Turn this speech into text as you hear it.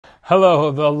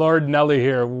Hello, the Lord Nelly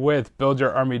here with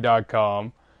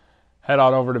BuildYourArmy.com. Head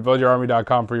on over to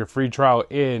BuildYourArmy.com for your free trial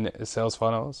in sales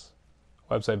funnels,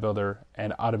 website builder,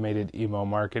 and automated email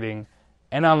marketing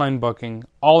and online booking,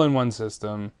 all in one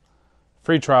system.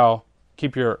 Free trial.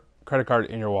 Keep your credit card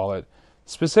in your wallet,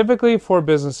 specifically for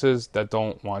businesses that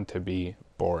don't want to be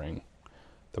boring.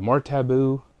 The more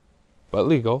taboo, but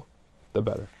legal, the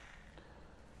better.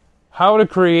 How to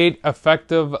create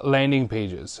effective landing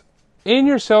pages. In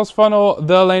your sales funnel,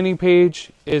 the landing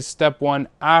page is step one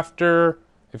after,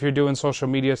 if you're doing social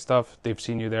media stuff, they've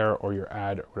seen you there or your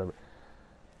ad or whatever.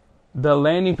 The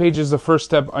landing page is the first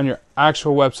step on your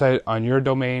actual website, on your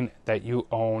domain that you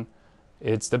own.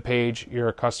 It's the page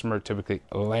your customer typically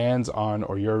lands on,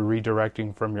 or you're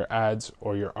redirecting from your ads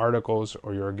or your articles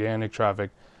or your organic traffic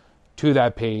to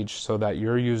that page so that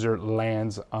your user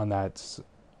lands on that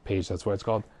page. That's what it's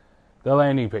called, the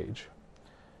landing page.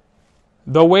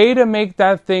 The way to make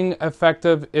that thing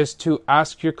effective is to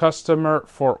ask your customer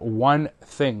for one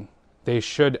thing. They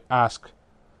should ask.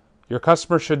 Your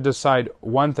customer should decide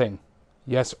one thing,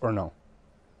 yes or no.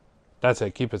 That's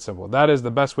it. Keep it simple. That is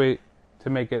the best way to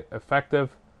make it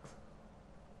effective.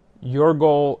 Your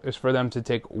goal is for them to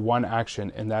take one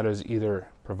action, and that is either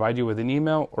provide you with an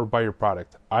email or buy your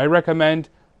product. I recommend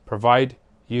provide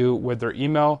you with their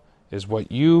email is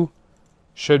what you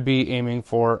should be aiming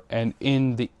for, and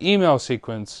in the email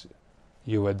sequence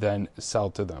you would then sell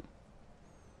to them,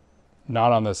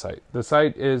 not on the site. The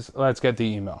site is let's get the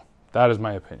email. That is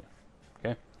my opinion.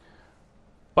 Okay,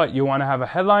 but you want to have a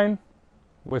headline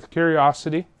with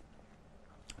curiosity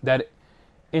that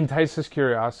entices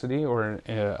curiosity or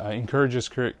encourages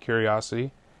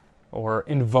curiosity or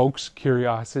invokes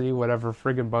curiosity, whatever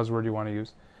friggin' buzzword you want to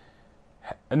use.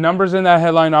 Numbers in that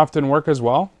headline often work as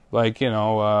well, like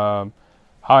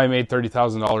how I made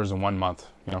 $30,000 in 1 month,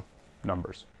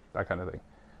 numbers, that kind of thing.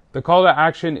 The call to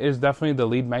action is definitely the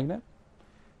lead magnet,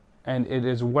 and it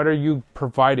is what are you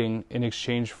providing in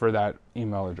exchange for that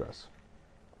email address.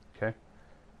 Okay.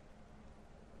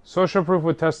 Social proof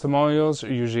with testimonials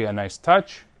are usually a nice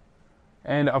touch,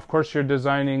 and of course you're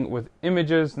designing with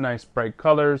images, nice bright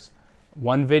colors,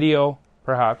 one video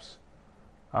perhaps,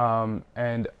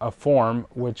 and a form,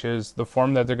 which is the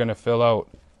form that they're going to fill out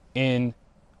in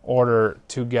order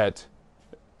to get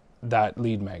that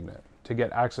lead magnet, to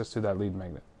get access to that lead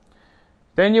magnet.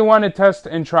 Then you want to test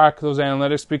and track those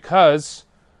analytics, because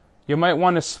you might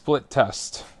want to split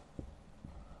test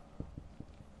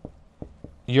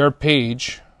your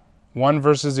page, one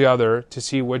versus the other, to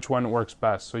see which one works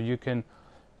best. So you can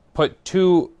put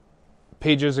two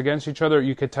pages against each other.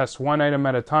 You could test one item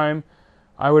at a time.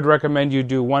 I would recommend you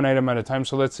do one item at a time.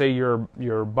 So let's say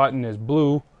your button is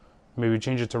blue, maybe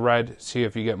change it to red, see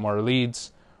if you get more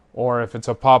leads. Or if it's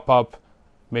a pop-up,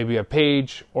 maybe a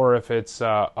page. Or if it's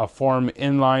a form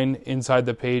inline inside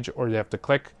the page, or you have to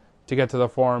click to get to the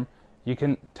form. You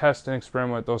can test and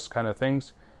experiment with those kind of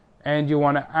things. And you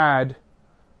want to add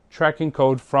tracking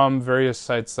code from various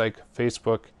sites like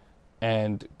Facebook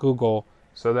and Google,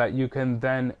 so that you can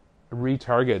then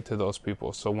retarget to those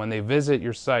people. So when they visit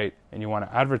your site and you want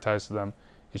to advertise to them,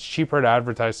 it's cheaper to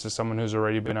advertise to someone who's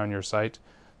already been on your site,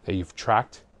 that you've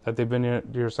tracked that they've been to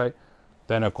your site,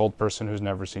 than a cold person who's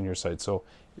never seen your site. So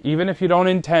even if you don't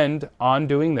intend on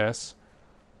doing this,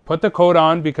 put the code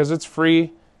on, because it's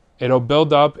free. It'll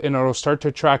build up and it'll start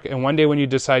to track. And one day when you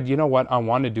decide, you know what, I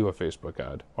want to do a Facebook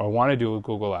ad or I want to do a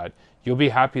Google ad, you'll be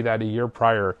happy that a year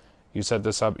prior you set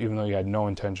this up, even though you had no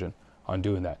intention on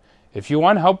doing that. If you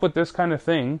want help with this kind of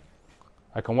thing,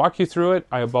 I can walk you through it.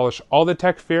 I abolish all the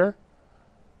tech fear.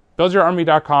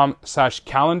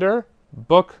 BuildYourArmy.com/calendar.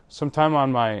 Book some time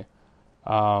on my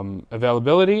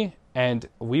availability, and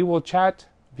we will chat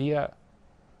via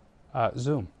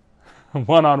Zoom,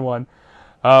 one-on-one,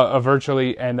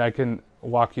 virtually, and I can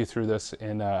walk you through this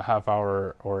in a half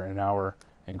hour or an hour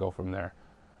and go from there.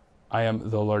 I am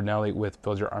the Lord Nelly with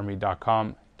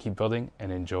BuildYourArmy.com. Keep building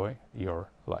and enjoy your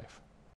life.